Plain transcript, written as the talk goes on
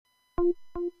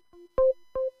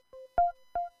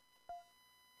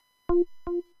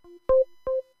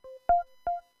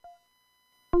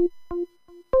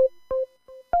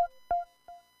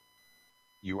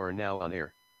are now on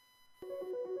air.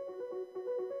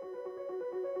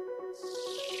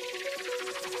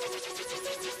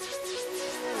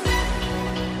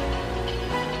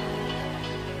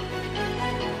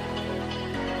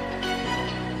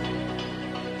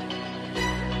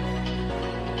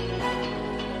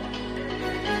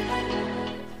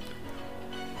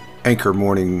 Anchor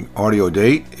Morning audio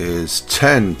date is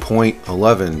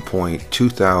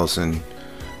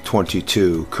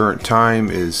 10.11.2022. Current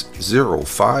time is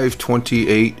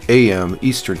 05:28 a.m.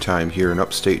 Eastern Time here in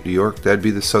upstate New York. That'd be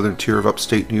the southern tier of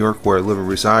upstate New York where I live and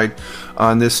reside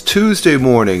on this Tuesday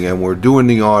morning. And we're doing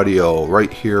the audio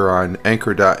right here on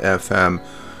Anchor.fm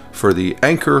for the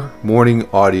Anchor Morning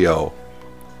Audio.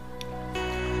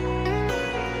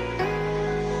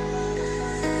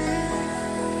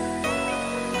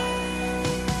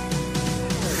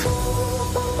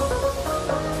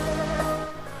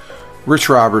 Rich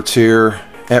Roberts here,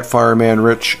 at Fireman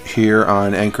Rich here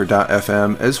on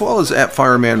Anchor.fm, as well as at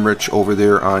Fireman Rich over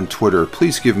there on Twitter.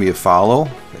 Please give me a follow,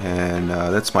 and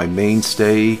that's my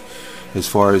mainstay as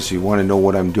far as you want to know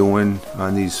what I'm doing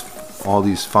on all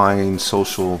these fine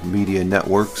social media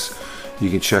networks. You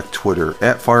can check Twitter,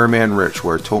 at Fireman Rich,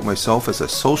 where I told myself as a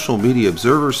social media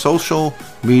observer, social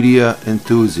media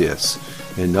enthusiast.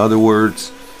 In other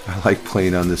words, I like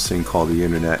playing on this thing called the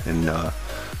internet, and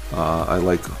I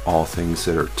like all things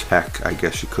that are tech, I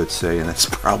guess you could say, and that's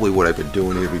probably what I've been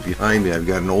doing here behind me. I've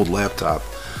got an old laptop.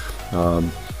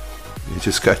 It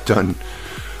just got done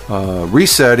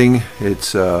resetting.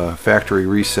 It's a factory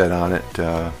reset on it.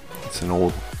 It's an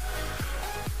old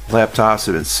laptop that's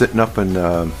been sitting up in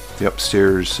the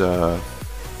upstairs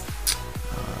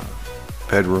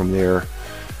bedroom there.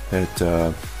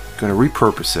 Going to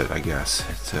repurpose it, I guess.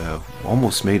 It's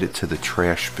almost made it to the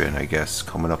trash bin, I guess,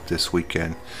 coming up this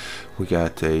weekend. We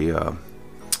got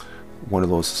one of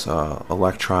those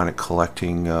electronic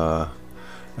collecting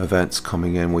events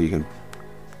coming in where you can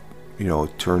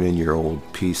turn in your old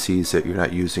PCs that you're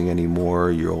not using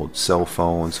anymore, your old cell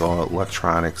phones, all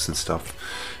electronics and stuff,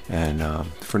 and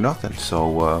for nothing.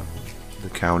 So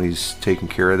the county's taking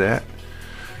care of that,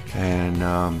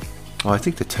 and I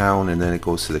think the town, and then it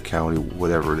goes to the county,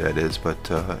 whatever that is. But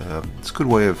it's a good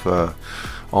way of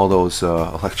all those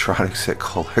electronics that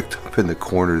collect up in the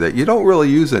corner that you don't really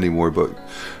use anymore. But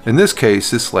in this case,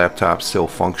 this laptop's still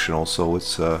functional, so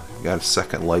it's got a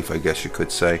second life, I guess you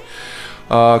could say.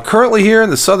 Currently here in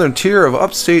the southern tier of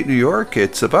upstate New York,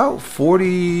 it's about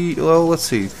 40, well, let's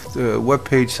see, the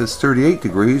webpage says 38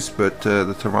 degrees, but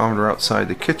the thermometer outside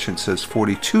the kitchen says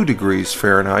 42 degrees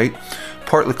Fahrenheit.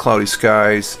 Partly cloudy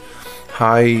skies.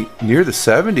 High near the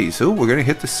 70s. Ooh, we're going to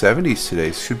hit the 70s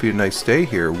today. Should be a nice day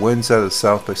here. Winds out of the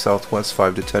south by southwest,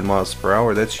 5 to 10 miles per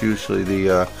hour. That's usually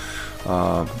the,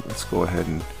 let's go ahead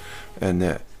and end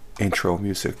that intro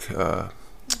music. 5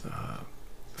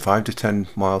 to 10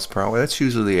 miles per hour. That's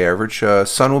usually the average.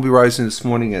 Sun will be rising this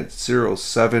morning at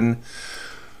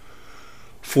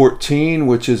 07:14,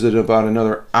 which is at about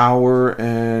another hour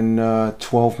and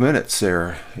 12 minutes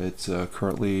there. It's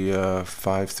currently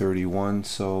 5:31,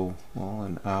 so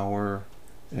an hour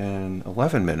and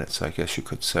 11 minutes, I guess you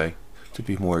could say, to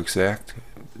be more exact.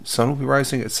 Sun will be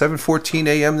rising at 7:14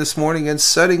 a.m. this morning and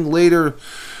setting later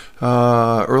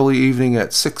early evening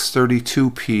at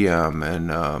 6:32 p.m. And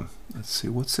let's see,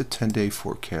 what's the 10-day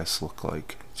forecast look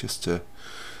like? Just to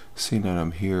see that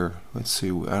I'm here. Let's see,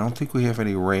 I don't think we have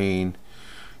any rain.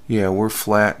 Yeah, we're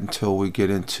flat until we get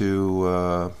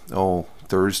into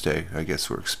Thursday. I guess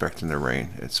we're expecting the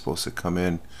rain. It's supposed to come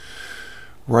in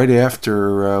right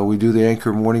after we do the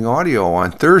Anchor Morning Audio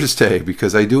on Thursday,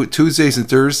 because I do it Tuesdays and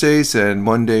Thursdays, and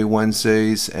Monday,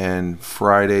 Wednesdays, and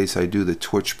Fridays I do the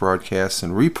Twitch broadcasts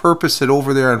and repurpose it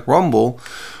over there on Rumble,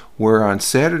 where on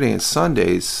Saturday and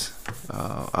Sundays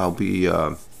I'll be.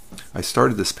 I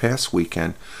started this past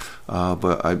weekend,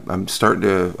 but I'm starting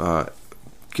to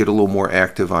get a little more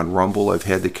active on Rumble. I've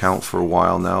had the account for a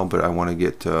while now, but I want to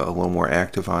get a little more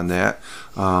active on that.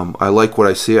 I like what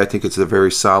I see. I think it's a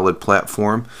very solid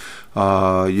platform.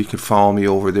 You can follow me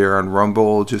over there on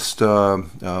Rumble, just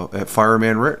at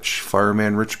Fireman Rich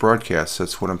Broadcasts.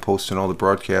 That's what I'm posting all the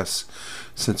broadcasts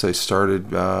since I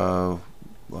started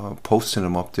posting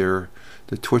them up there,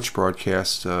 the Twitch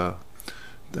broadcast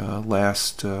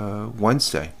last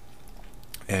Wednesday.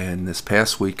 And this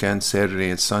past weekend, Saturday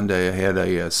and Sunday, I had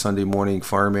a Sunday morning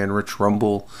Fireman Rich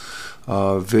Rumble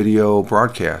video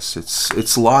broadcast.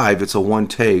 It's live. It's a one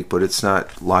take, but it's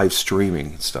not live streaming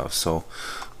and stuff. So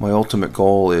my ultimate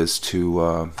goal is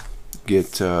to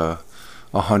get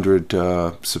 100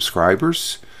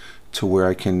 subscribers to where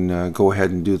I can go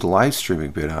ahead and do the live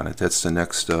streaming bit on it. That's the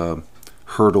next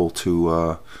hurdle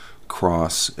to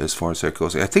across as far as that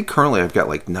goes. I think currently I've got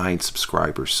like 9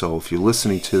 subscribers. So if you're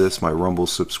listening to this, my Rumble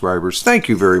subscribers, thank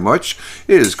you very much.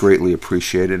 It is greatly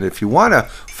appreciated. And if you want to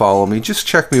follow me, just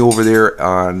check me over there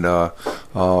on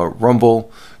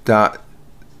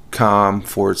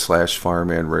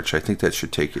rumble.com/Fireman Rich. I think that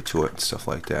should take you to it and stuff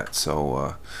like that.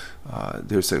 So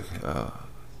there's a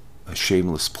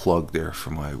shameless plug there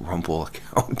for my Rumble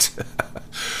account.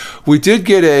 We did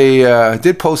get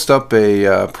did post up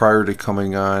prior to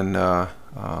coming on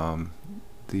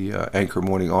the Anchor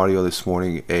Morning Audio this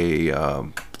morning, a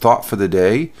thought for the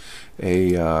day,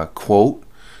 a quote,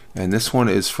 and this one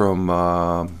is from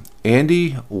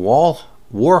Andy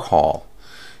Warhol,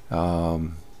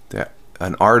 an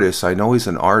artist. I know he's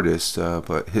an artist,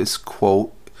 but his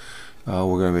quote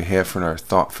we're going to be having our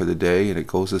thought for the day, and it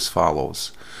goes as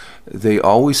follows. They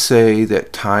always say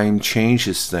that time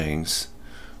changes things,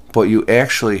 but you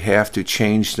actually have to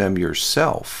change them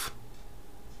yourself.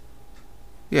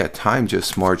 Yeah, time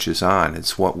just marches on.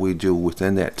 It's what we do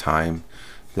within that time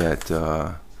that,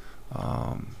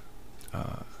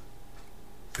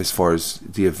 as far as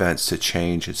the events to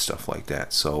change and stuff like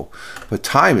that. So, but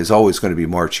time is always going to be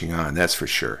marching on, that's for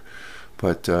sure.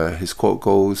 But his quote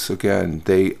goes again,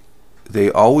 they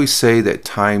always say that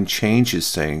time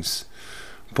changes things,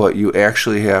 but you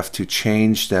actually have to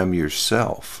change them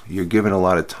yourself. You're given a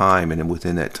lot of time, and then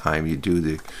within that time you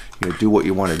do what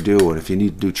you want to do. And if you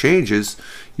need to do changes,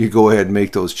 you go ahead and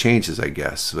make those changes, I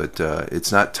guess. But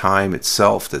it's not time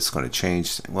itself that's going to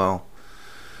change. Well,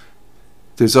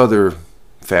 there's other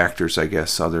factors, I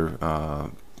guess, other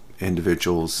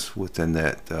individuals within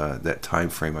that time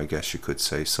frame, I guess you could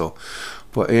say. So,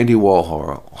 but Andy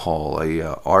Warhol,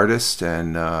 a artist,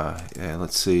 and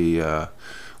let's see.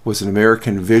 Was an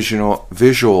American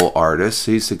visual artist.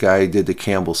 He's the guy who did the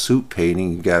Campbell Soup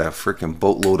painting. He got a freaking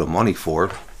boatload of money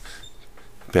for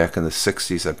back in the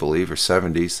 60s, I believe, or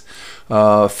 70s.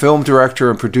 Film director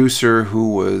and producer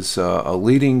who was a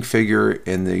leading figure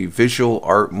in the visual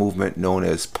art movement known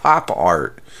as pop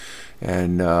art.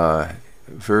 And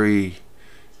very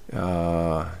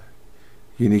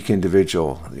unique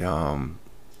individual.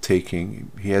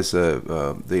 He has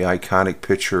the iconic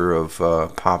picture of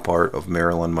pop art of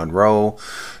Marilyn Monroe,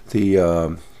 the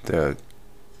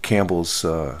Campbell's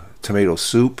tomato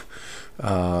soup.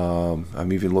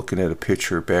 I'm even looking at a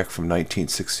picture back from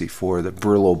 1964, the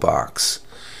Brillo box,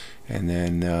 and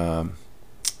then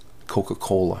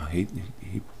Coca-Cola. He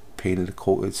painted a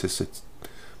Coca. It's just a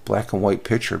black and white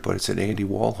picture, but it's an Andy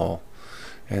Warhol.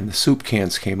 And the soup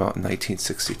cans came out in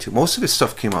 1962. Most of his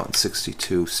stuff came out in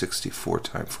 62, 64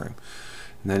 time frame.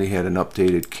 And then he had an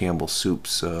updated Campbell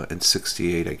Soups in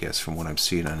 68, I guess, from what I'm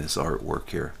seeing on his artwork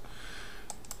here.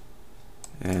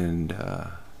 And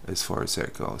as far as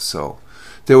that goes. So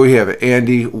there we have it,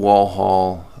 Andy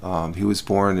Warhol. He was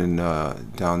born in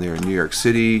down there in New York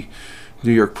City,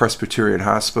 New York Presbyterian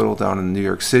Hospital down in New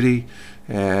York City.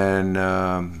 And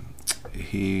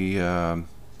he...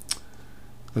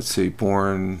 let's see,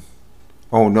 born...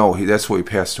 Oh, no, that's where he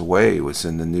passed away. It was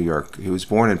in the New York... He was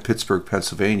born in Pittsburgh,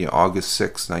 Pennsylvania, August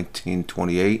 6,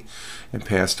 1928, and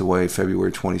passed away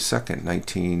February 22nd,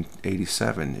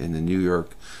 1987, in the New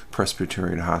York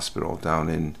Presbyterian Hospital down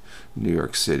in New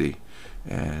York City.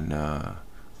 And I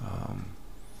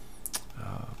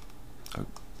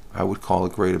would call a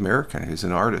great American. He's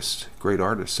an artist, great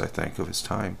artist, I think, of his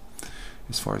time,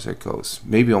 as far as that goes.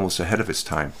 Maybe almost ahead of his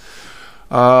time.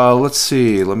 Let's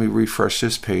see. Let me refresh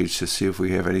this page to see if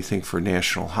we have anything for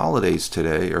national holidays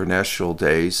today, or national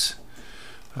days.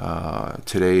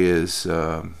 Today is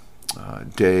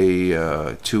day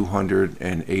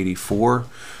 284.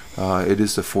 It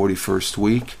is the 41st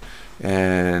week,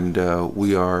 and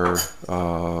we are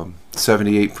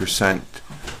 78%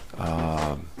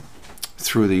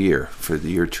 through the year, for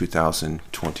the year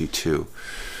 2022.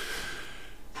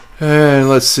 And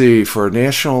let's see, for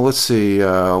national,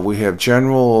 we have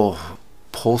General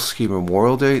Polsky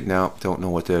Memorial Day. Now, don't know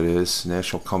what that is.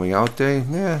 National Coming Out Day?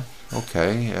 Yeah,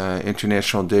 okay.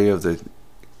 International Day of the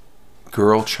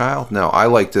Girl Child? No, I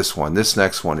like this one. This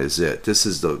next one is it. This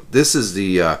is the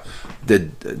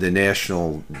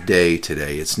national day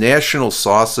today. It's National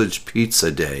Sausage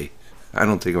Pizza Day. I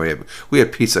don't think we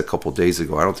had pizza a couple days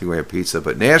ago. I don't think we had pizza,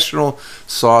 but National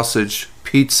Sausage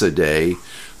Pizza Day.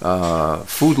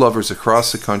 Food lovers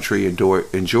across the country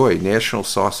enjoy National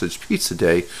Sausage Pizza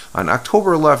Day on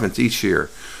October 11th each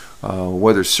year.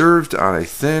 Whether served on a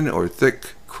thin or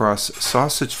thick crust,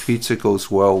 sausage pizza goes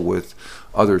well with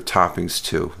other toppings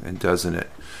too, and doesn't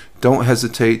it? Don't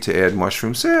hesitate to add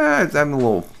mushrooms. I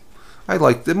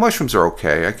like the mushrooms are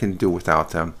okay. I can do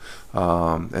without them.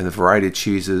 And the variety of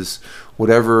cheeses,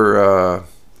 whatever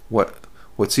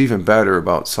what's even better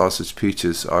about sausage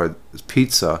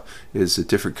pizza is the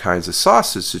different kinds of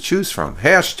sausage to choose from.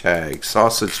 Hashtag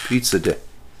sausage pizza day,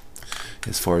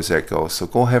 as far as that goes. So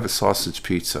go have a sausage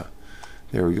pizza.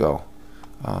 There we go.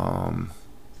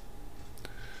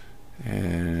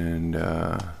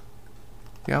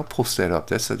 Yeah, I'll post that up.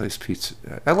 That's a nice pizza.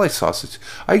 I like sausage.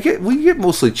 We get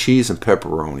mostly cheese and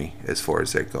pepperoni as far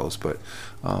as that goes, but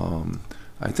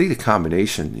I think the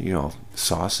combination,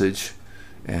 sausage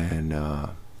and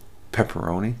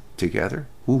pepperoni together,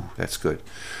 ooh, that's good.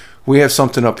 We have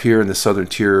something up here in the southern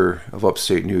tier of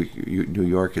upstate New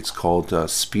York. It's called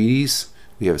Speedy's.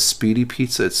 We have a Speedy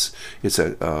pizza. It's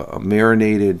a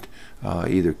marinated,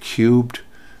 either cubed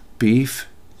beef,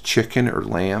 chicken, or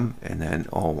lamb, and then,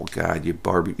 oh my God, you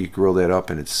grill that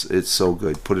up, and it's so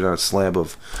good. Put it on a slab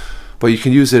of, but you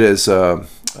can use it as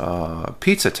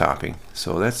pizza topping.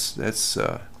 So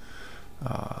that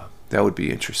would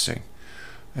be interesting.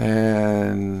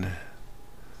 And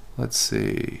let's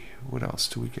see, what else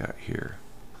do we got here?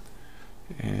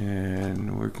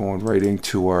 And we're going right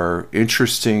into our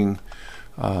interesting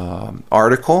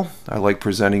article. I like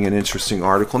presenting an interesting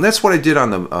article, and that's what I did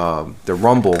on the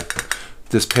Rumble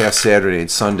this past Saturday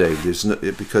and Sunday.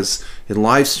 Because in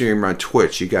live stream on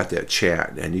Twitch, you got that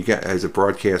chat, and as a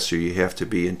broadcaster, you have to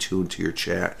be in tune to your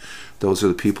chat. Those are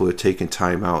the people that are taking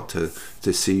time out to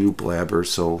see you blabber.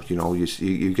 So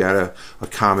you gotta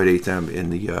accommodate them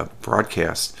in the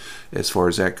broadcast as far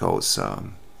as that goes.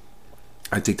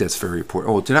 I think that's very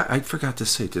important. Oh, I forgot to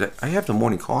say, I have the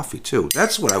morning coffee too?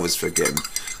 That's what I was forgetting.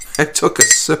 I took a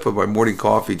sip of my morning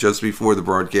coffee just before the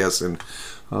broadcast, and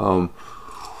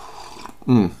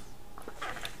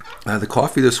the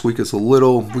coffee this week is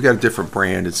we got a different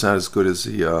brand. It's not as good as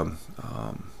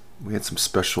we had some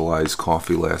specialized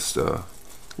coffee last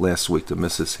week the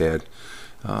missus had.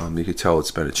 You could tell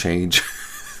it's been a change.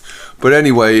 But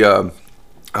anyway,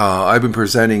 I've been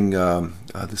presenting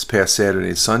this past Saturday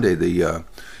and Sunday the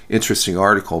interesting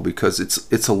article, because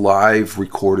it's a live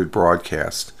recorded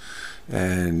broadcast,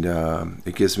 and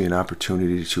it gives me an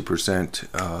opportunity to present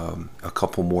a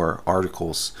couple more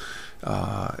articles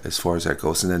as far as that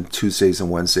goes. And then Tuesdays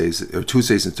and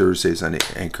Thursdays on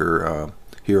Anchor,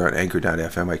 here on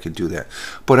Anchor.fm, I can do that.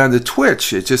 But on the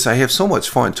Twitch, I have so much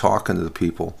fun talking to the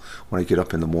people when I get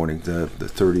up in the morning. The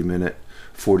 30-minute,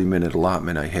 40-minute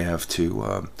allotment I have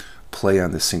to play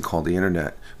on this thing called the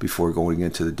internet before going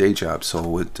into the day job.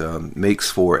 So it makes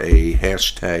for a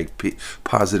hashtag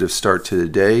positive start to the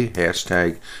day,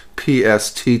 hashtag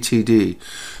PSTTD.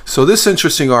 So this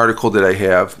interesting article that I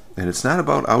have, and it's not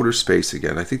about outer space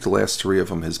again. I think the last three of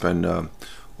them has been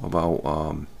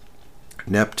about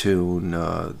Neptune,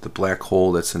 the black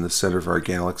hole that's in the center of our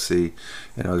galaxy,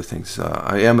 and other things.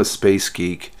 I am a space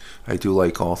geek. I do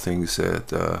like all things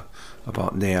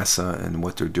about NASA and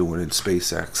what they're doing in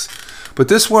SpaceX. But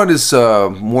this one is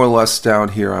more or less down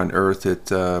here on Earth.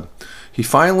 He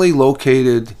finally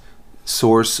located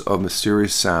source of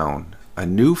mysterious sound, a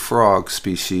new frog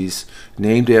species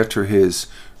named after his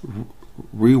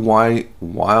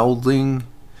rewilding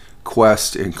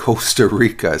quest in Costa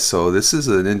Rica. So this is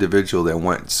an individual that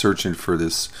went searching for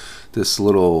this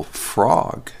little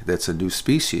frog that's a new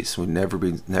species. We've never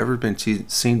been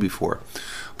seen before.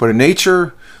 But a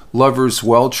nature lover's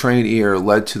well-trained ear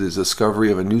led to the discovery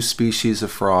of a new species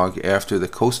of frog after the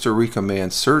Costa Rica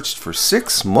man searched for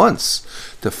 6 months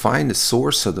to find the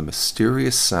source of the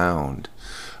mysterious sound.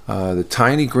 The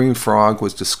tiny green frog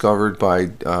was discovered by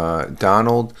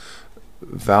Donald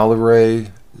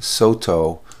Valerie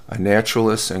Soto, a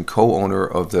naturalist and co-owner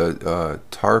of the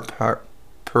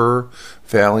Tarpur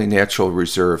Valley Natural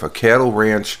Reserve, a cattle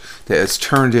ranch that has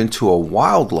turned into a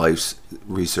wildlife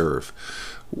reserve.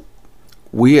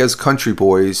 We as country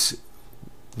boys,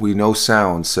 we know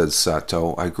sound, said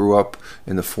Sato. I grew up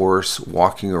in the forest,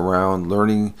 walking around,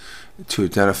 learning to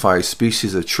identify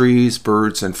species of trees,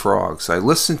 birds, and frogs. I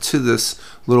listened to this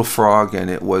little frog, and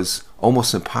it was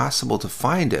almost impossible to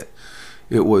find it.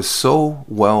 It was so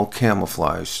well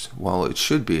camouflaged. Well, it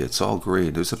should be. It's all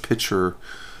green. There's a picture.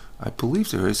 I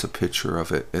believe there is a picture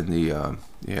of it in the.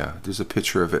 There's a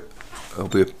picture of it. There'll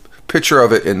be a picture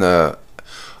of it in the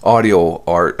audio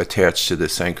art attached to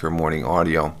this Anchor Morning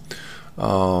audio.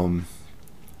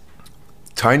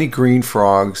 Tiny green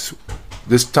frogs.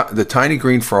 The tiny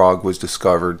green frog was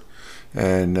discovered,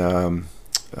 and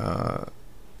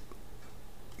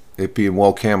it being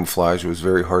well camouflaged, was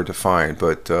very hard to find.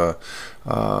 But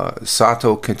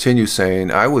Sato continues saying,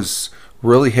 I was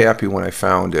really happy when I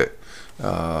found it.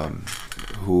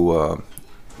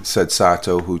 Said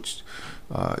Sato, who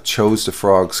chose the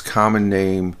frog's common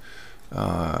name,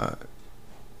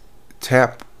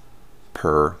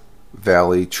 Tapir,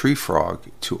 Valley tree frog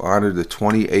to honor the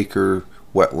 20-acre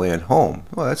wetland home.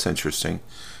 Well, that's interesting.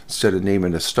 Instead of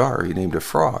naming a star, he named a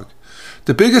frog.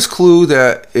 The biggest clue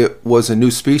that it was a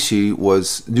new species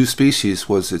was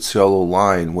its yellow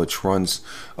line, which runs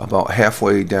about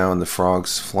halfway down the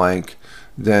frog's flank,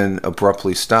 then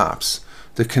abruptly stops.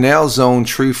 The canal zone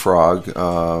tree frog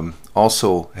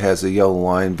also has a yellow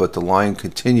line, but the line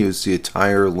continues the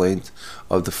entire length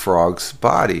of the frog's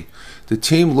body. The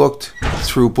team looked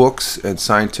through books and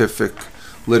scientific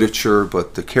literature,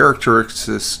 but the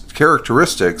characteristics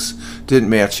didn't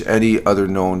match any other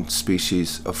known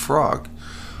species of frog.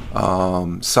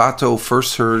 Sato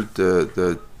first heard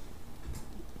the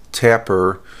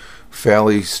Tapir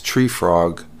Valley's tree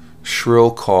frog shrill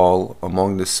call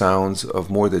among the sounds of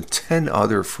more than 10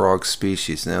 other frog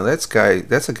species. Now that's a guy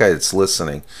that's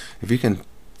listening. If you can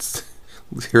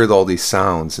hear all these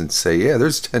sounds and say, yeah,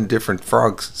 there's 10 different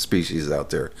frog species out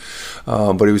there.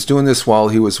 But he was doing this while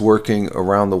he was working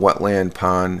around the wetland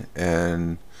pond,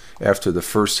 and after the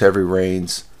first heavy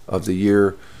rains of the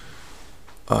year,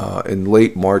 in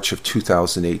late March of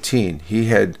 2018. He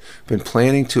had been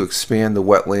planning to expand the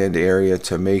wetland area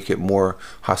to make it more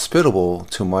hospitable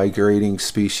to migrating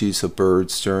species of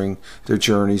birds during their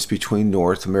journeys between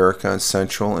North America and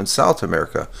Central and South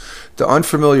America. The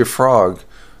unfamiliar frog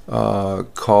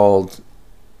call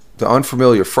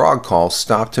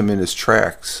stopped him in his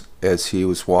tracks as he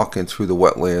was walking through the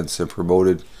wetlands and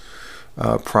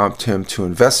prompted him to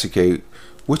investigate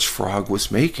which frog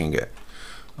was making it.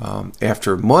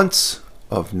 After months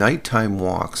of nighttime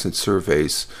walks and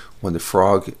surveys when the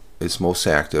frog is most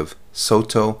active,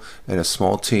 Sato and a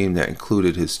small team that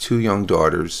included his 2 young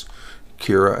daughters,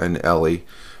 Kira and Ellie,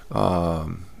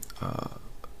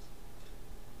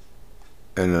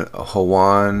 and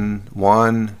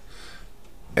Juan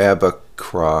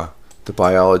Abacra, the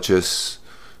biologist,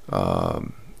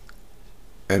 and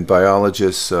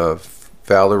biologist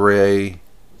Valerie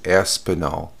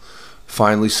Aspinall,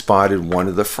 finally spotted one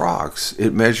of the frogs.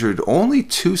 It measured only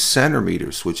 2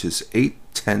 centimeters, which is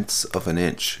 8/10 of an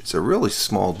inch. It's a really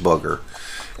small bugger,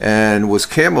 and was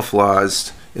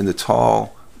camouflaged in the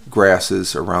tall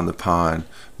grasses around the pond,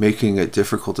 making it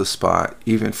difficult to spot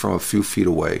even from a few feet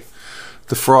away.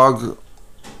 The frog,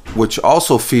 which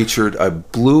also featured a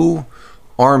blue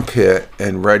armpit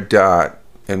and red dot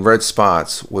and red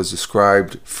spots, was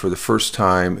described for the first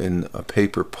time in a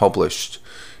paper published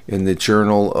in the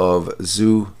Journal of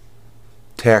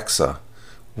Zootaxa,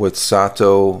 with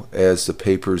Sato as the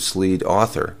paper's lead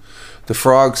author. The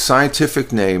frog's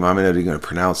scientific name, I'm not even going to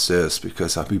pronounce this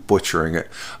because I'll be butchering it,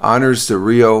 honors the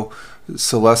Rio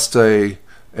Celeste,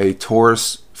 a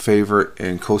tourist favorite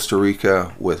in Costa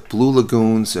Rica with blue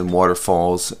lagoons and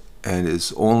waterfalls, and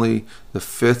is only the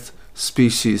 5th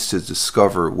species to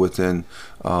discover within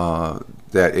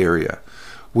that area.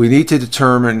 We need to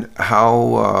determine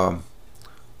how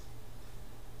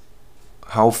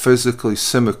physically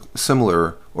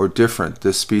similar or different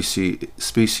this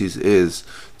species is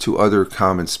to other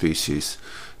common species.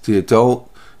 The adult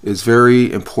is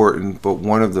very important, but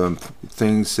one of the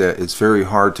things that is very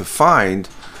hard to find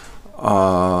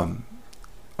are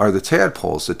the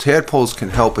tadpoles. The tadpoles can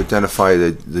help identify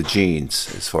the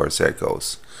genes as far as that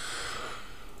goes.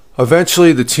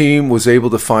 Eventually, the team was able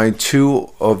to find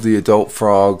 2 of the adult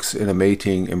frogs in a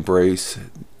mating embrace.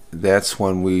 That's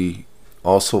when we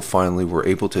also finally were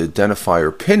able to identify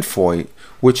or pinpoint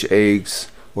which eggs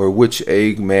or which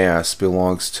egg mass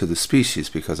belongs to the species,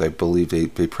 because I believe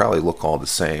they probably look all the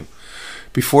same.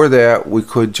 Before that, we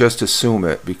could just assume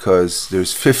it because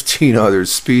there's 15 other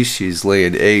species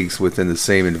laying eggs within the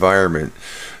same environment,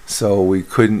 so we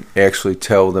couldn't actually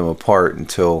tell them apart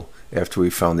until after we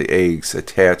found the eggs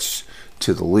attached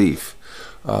to the leaf.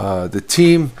 The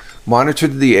team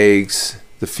monitored the eggs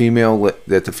the female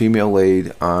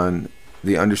laid on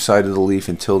the underside of the leaf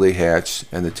until they hatched,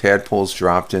 and the tadpoles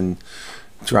dropped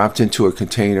into a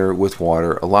container with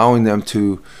water, allowing them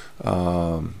to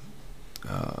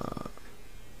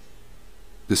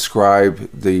describe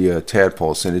the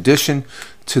tadpoles. In addition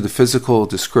to the physical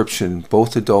description,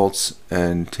 both adults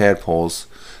and tadpoles,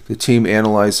 the team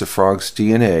analyzed the frog's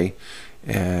DNA,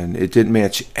 and it didn't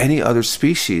match any other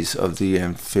species of the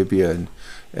amphibian,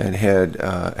 and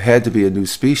had to be a new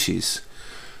species.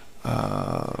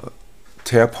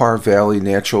 Tapir Valley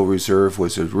Natural Reserve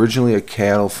was originally a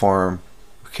cattle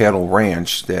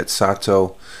ranch that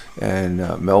Sato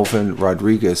and Melvin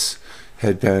Rodriguez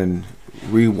had been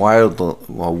rewilding,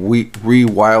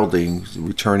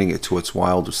 returning it to its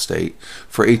wild state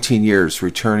for 18 years,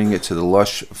 returning it to the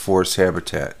lush forest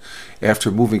habitat.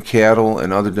 After moving cattle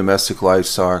and other domestic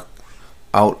livestock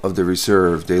out of the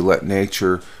reserve, they let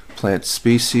nature plant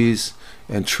species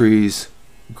and trees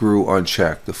grew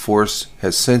unchecked. The forest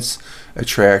has since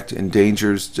attracted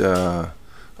endangered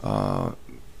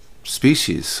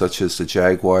species such as the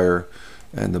jaguar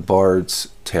and the Bard's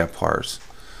tapirs.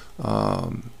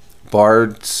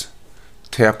 Bard's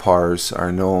tapirs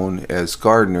are known as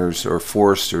gardeners or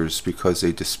foresters because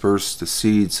they disperse the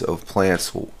seeds of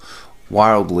plants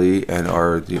wildly and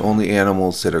are the only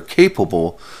animals that are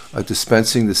capable of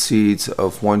dispensing the seeds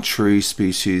of one tree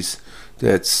species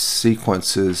that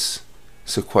sequesters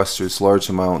large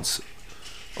amounts.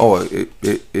 Oh,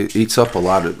 it eats up a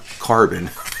lot of carbon.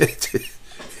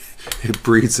 It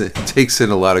breathes, it takes in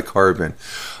a lot of carbon.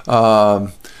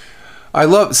 Sato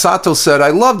said, I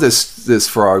love this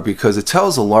frog because it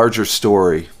tells a larger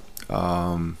story.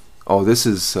 This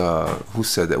is, who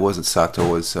said that? It wasn't Sato,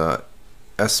 it was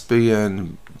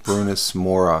Espion Brunus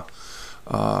Mora.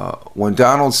 When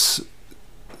Donald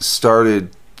started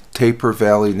Tapir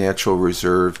Valley Natural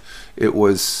Reserve, it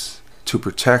was to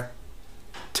protect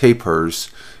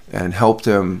tapirs and help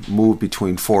them move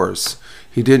between forests.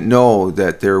 He didn't know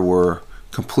that there were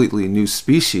completely new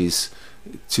species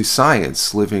to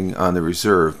science living on the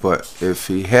reserve, but if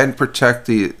he hadn't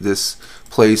protected this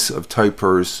place of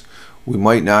tapirs, we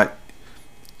might not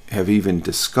have even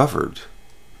discovered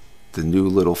the new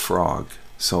little frog.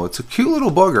 So it's a cute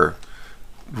little bugger,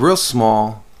 real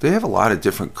small. They have a lot of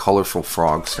different colorful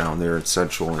frogs down there in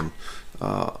Central and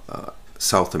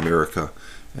South America,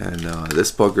 and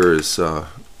this bugger is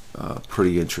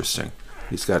pretty interesting.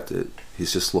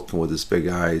 He's just looking with his big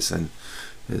eyes, and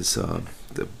his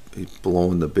he's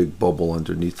blowing the big bubble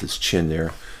underneath his chin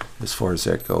there, as far as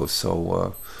that goes.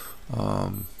 So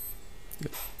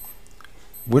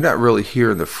we're not really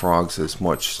hearing the frogs as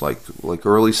much, like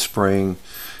early spring,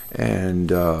 and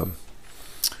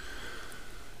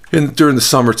during the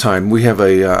summertime. We have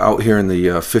out here in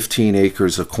the 15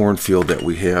 acres of cornfield that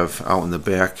we have out in the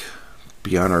back,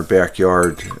 beyond our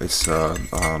backyard. It's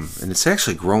and it's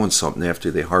actually growing something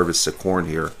after they harvest the corn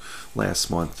here last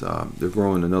month. They're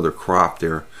growing another crop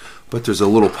there, but there's a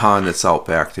little pond that's out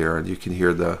back there, and you can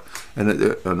hear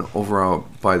and over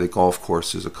out by the golf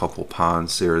course there's a couple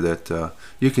ponds there that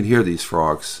you can hear these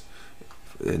frogs,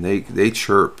 and they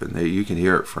chirp, and you can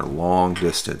hear it for a long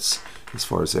distance as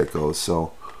far as that goes.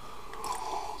 So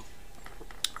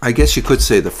I guess you could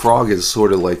say the frog is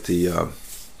sort of like the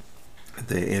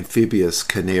amphibious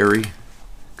canary,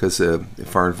 because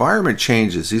if our environment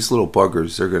changes, these little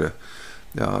buggers,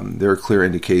 they're a clear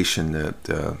indication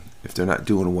that if they're not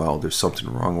doing well, there's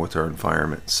something wrong with our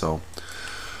environment. So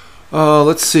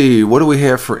let's see, what do we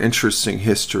have for interesting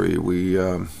history?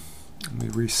 Let me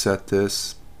reset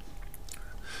this.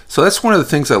 So that's one of the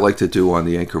things I like to do on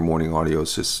the Anchor Morning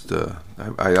Audios. Just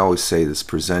I always say this: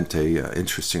 present a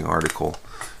interesting article.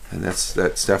 And that's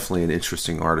definitely an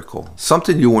interesting article.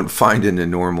 Something you wouldn't find in the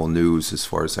normal news as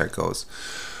far as that goes.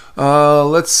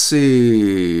 Let's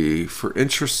see. For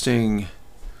interesting,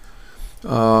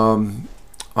 on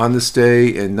this day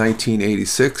in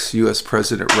 1986, U.S.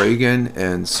 President Reagan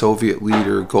and Soviet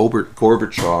leader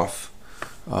Gorbachev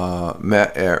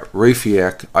met at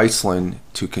Reykjavik, Iceland,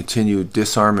 to continue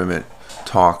disarmament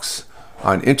talks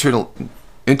on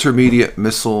intermediate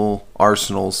missile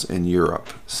arsenals in Europe.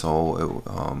 So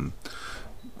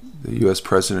the U.S.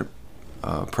 President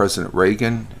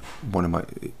Reagan,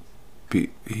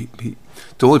 the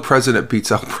only president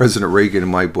beats out President Reagan in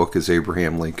my book is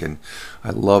Abraham Lincoln. I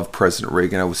love President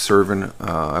Reagan. I was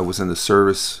in the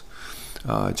service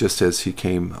just as he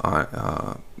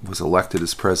was elected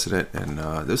as president, and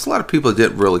there's a lot of people that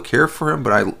didn't really care for him,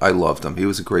 but I loved him. He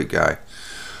was a great guy.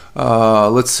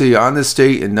 Let's see, on this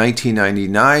date in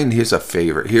 1999, here's a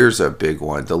favorite. Here's a big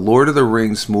one. The Lord of the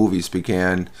Rings movies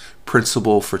began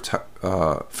principal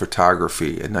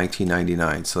photography in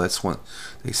 1999. So that's when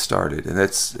they started, and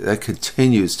that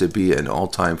continues to be an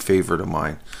all-time favorite of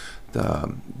mine.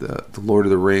 The Lord of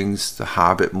the Rings, the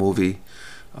Hobbit movie.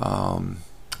 I'm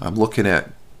looking at,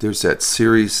 there's that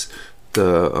series,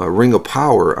 the Ring of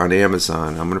Power on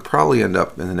Amazon. I'm going to probably end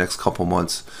up in the next couple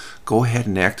months go ahead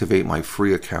and activate my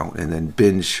free account and then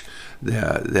binge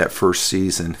that first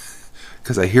season,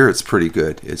 because I hear it's pretty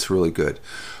good. It's really good.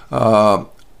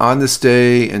 On this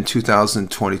day in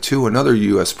 2022, another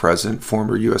U.S. president,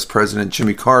 former U.S. President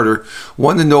Jimmy Carter,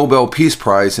 won the Nobel Peace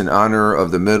Prize in honor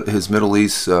of his Middle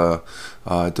East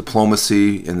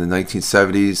diplomacy in the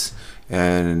 1970s,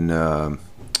 and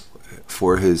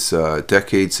for his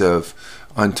decades of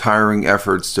untiring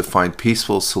efforts to find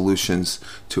peaceful solutions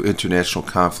to international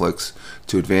conflicts,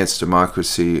 to advance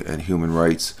democracy and human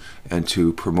rights, and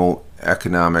to promote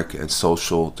economic and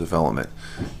social development.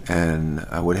 And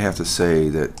I would have to say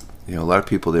that You know, a lot of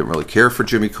people didn't really care for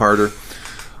Jimmy Carter.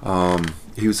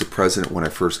 He was the president when I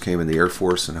first came in the Air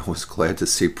Force, and I was glad to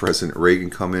see President Reagan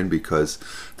come in because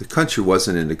the country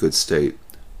wasn't in a good state,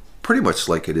 pretty much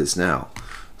like it is now.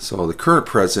 So the current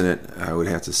president, I would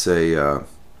have to say,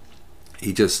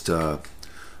 he just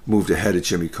moved ahead of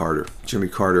Jimmy Carter. Jimmy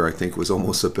Carter, I think, was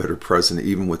almost a better president,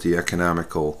 even with the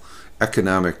economic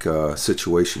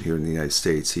situation here in the United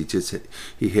States.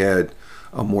 He had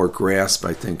a more grasp,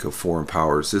 I think, of foreign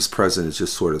powers. This president is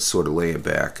just sort of laying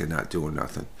back and not doing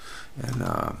nothing, and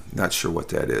not sure what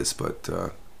that is, but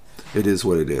it is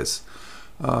what it is.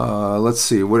 Let's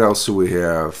see, what else do we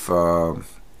have?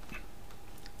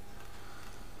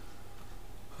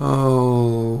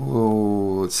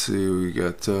 Let's see, we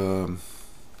got, and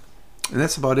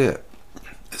that's about it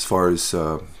as far as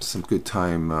some good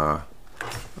time or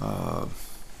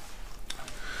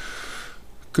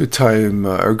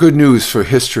good news for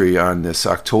history on this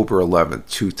October 11th,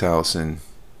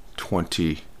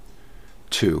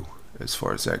 2022, as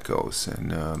far as that goes.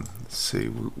 And let's see,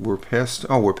 we're past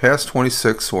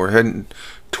 26, so we're heading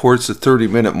towards the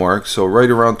 30-minute mark, so right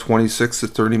around 26 to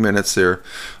 30 minutes there.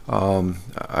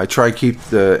 I try to keep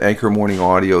the Anchor Morning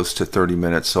audios to 30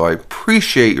 minutes, so I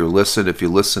appreciate your listen. If you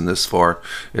listen this far,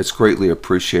 it's greatly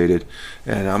appreciated.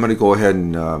 And I'm going to go ahead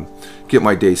and get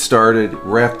my day started,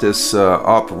 wrap this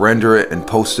up, render it, and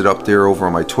post it up there over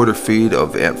on my Twitter feed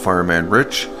of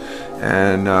 @FiremanRich,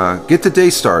 and get the day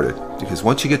started. Because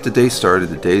once you get the day started,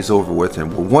 the day's over with,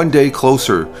 and we're one day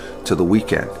closer to the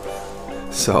weekend.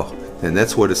 So, and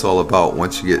that's what it's all about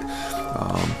once you get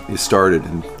you started.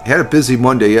 And had a busy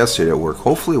Monday yesterday at work.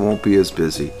 Hopefully it won't be as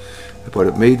busy, but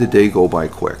it made the day go by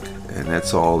quick, and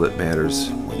that's all that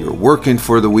matters when you're working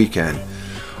for the weekend.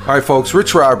 All right, folks,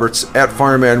 Rich Roberts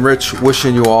 @FiremanRich,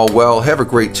 wishing you all well. Have a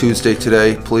great Tuesday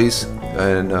today, please,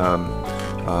 and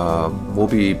we'll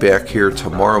be back here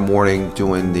tomorrow morning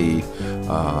doing the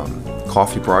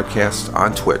coffee broadcast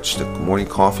on Twitch, the morning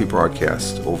coffee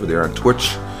broadcast over there on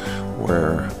Twitch,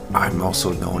 where I'm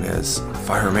also known as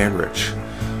Fireman Rich.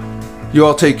 You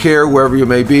all take care wherever you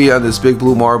may be on this big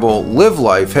blue marble. Live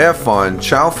life, have fun.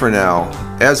 Ciao for now.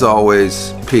 As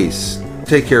always, peace.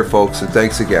 Take care, folks, and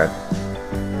thanks again.